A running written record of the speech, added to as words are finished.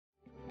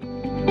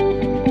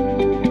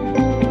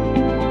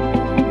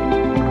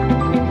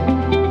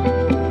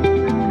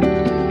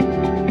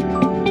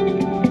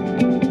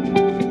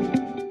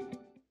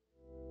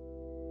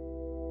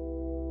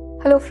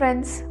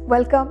friends,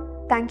 welcome.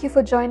 Thank you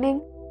for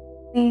joining.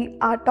 We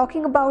are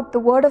talking about the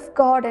Word of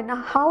God and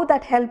how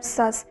that helps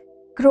us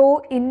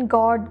grow in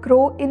God,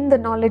 grow in the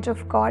knowledge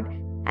of God.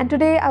 And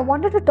today I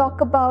wanted to talk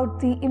about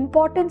the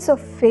importance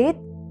of faith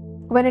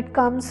when it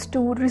comes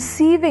to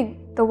receiving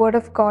the Word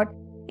of God.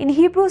 In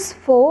Hebrews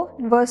 4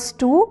 verse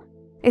 2,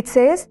 it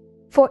says,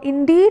 "For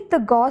indeed the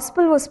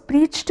gospel was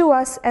preached to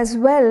us as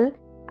well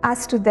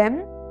as to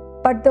them,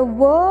 but the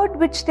word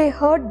which they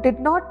heard did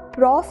not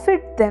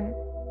profit them,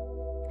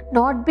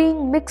 not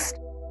being mixed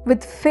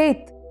with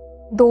faith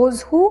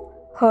those who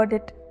heard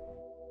it."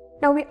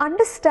 Now we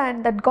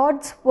understand that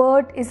God's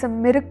word is a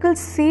miracle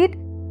seed.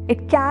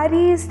 It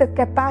carries the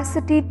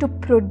capacity to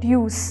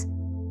produce.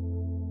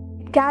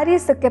 It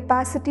carries the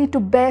capacity to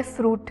bear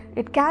fruit.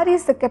 It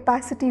carries the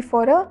capacity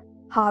for a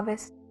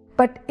harvest.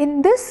 But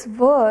in this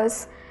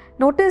verse,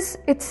 notice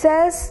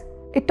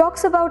it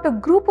talks about a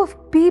group of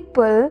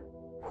people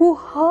who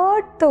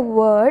heard the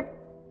word,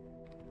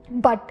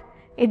 but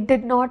it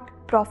did not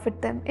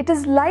profit them. It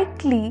is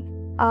likely,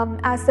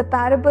 as the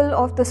parable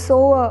of the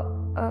sower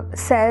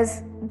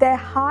says, their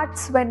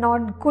hearts were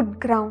not good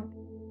ground.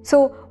 So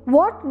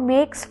what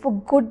makes for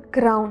good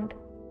ground?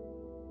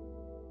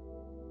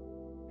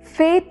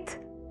 Faith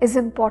is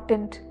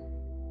important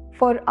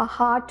for a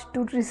heart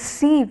to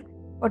receive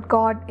what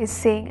God is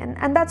saying.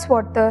 And that's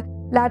what the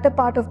latter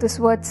part of this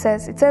word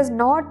says. It says,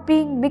 not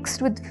being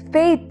mixed with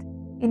faith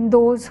in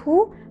those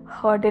who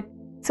heard it.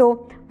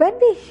 So when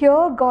we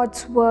hear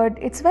God's word,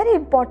 it's very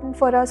important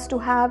for us to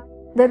have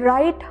the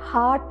right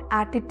heart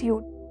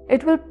attitude.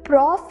 It will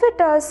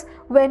profit us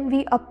when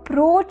we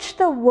approach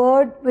the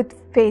word with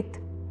faith,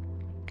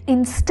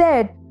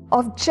 instead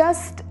of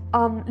just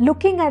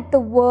looking at the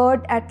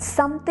word as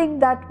something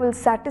that will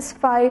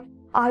satisfy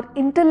our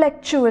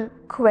intellectual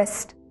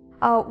quest.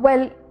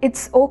 Well,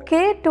 it's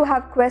okay to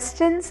have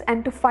questions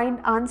and to find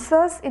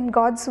answers in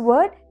God's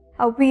word.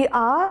 We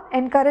are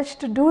encouraged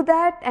to do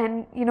that,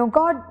 and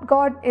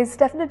God is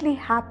definitely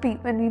happy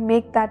when we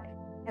make that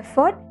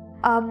effort.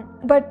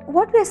 But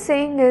what we're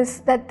saying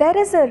is that there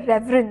is a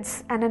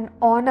reverence and an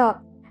honor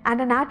and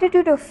an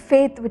attitude of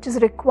faith which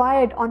is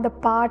required on the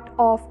part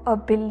of a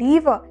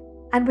believer.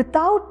 And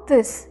without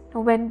this,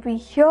 when we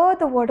hear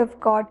the word of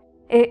God,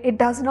 it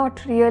does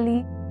not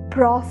really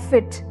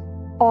profit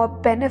or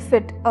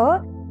benefit a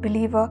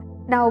believer.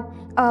 Now,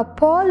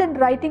 Paul, in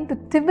writing to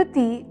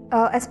Timothy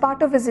as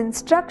part of his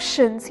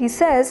instructions, he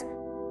says,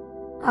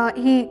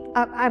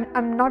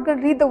 I'm not going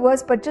to read the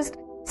verse, but just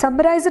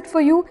summarize it for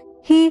you.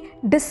 He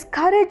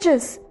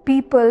discourages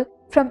people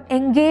from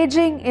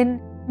engaging in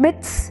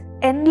myths,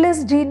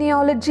 endless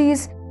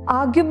genealogies,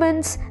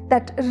 arguments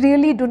that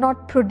really do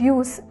not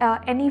produce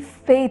any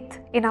faith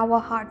in our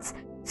hearts.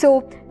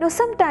 So,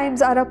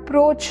 sometimes our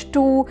approach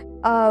to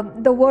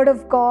the Word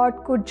of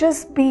God could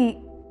just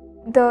be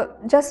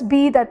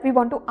that we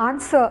want to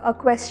answer a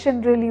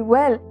question really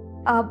well.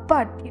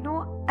 But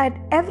at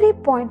every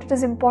point it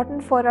is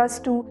important for us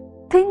to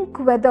think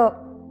whether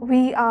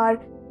we are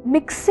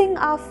mixing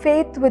our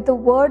faith with the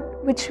word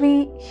which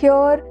we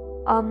hear,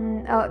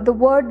 the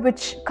word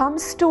which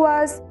comes to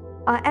us,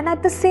 and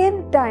at the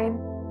same time,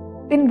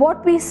 in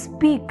what we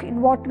speak,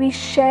 in what we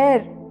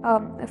share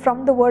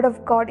from the word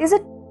of God, is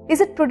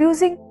it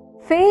producing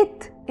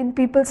faith in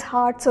people's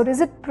hearts, or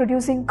is it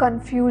producing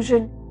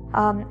confusion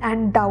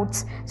and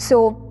doubts?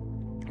 So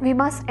we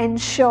must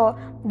ensure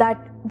that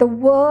the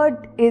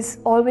word is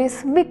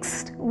always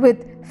mixed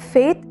with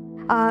faith.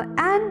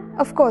 And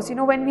of course,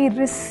 when we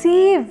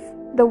receive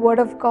the word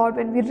of God,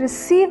 when we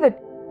receive it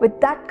with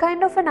that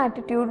kind of an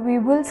attitude, we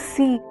will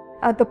see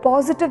the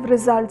positive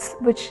results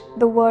which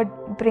the word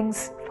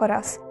brings for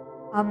us.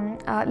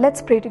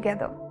 Let's pray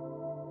together.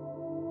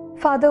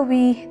 Father,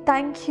 we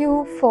thank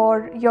you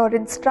for your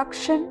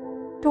instruction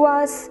to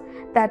us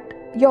that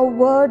your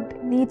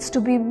word needs to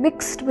be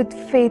mixed with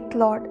faith,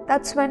 Lord.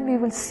 That's when we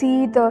will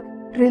see the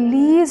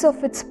release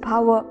of its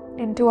power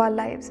into our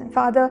lives. And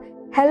Father,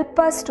 help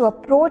us to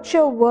approach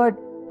your word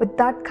with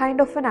that kind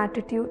of an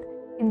attitude.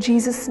 In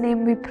Jesus'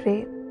 name we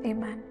pray.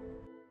 Amen.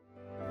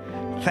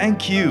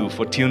 Thank you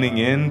for tuning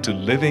in to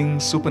Living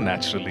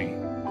Supernaturally.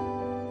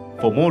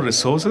 For more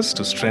resources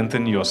to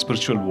strengthen your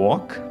spiritual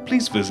walk,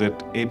 please visit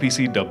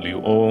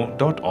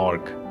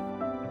apcwo.org.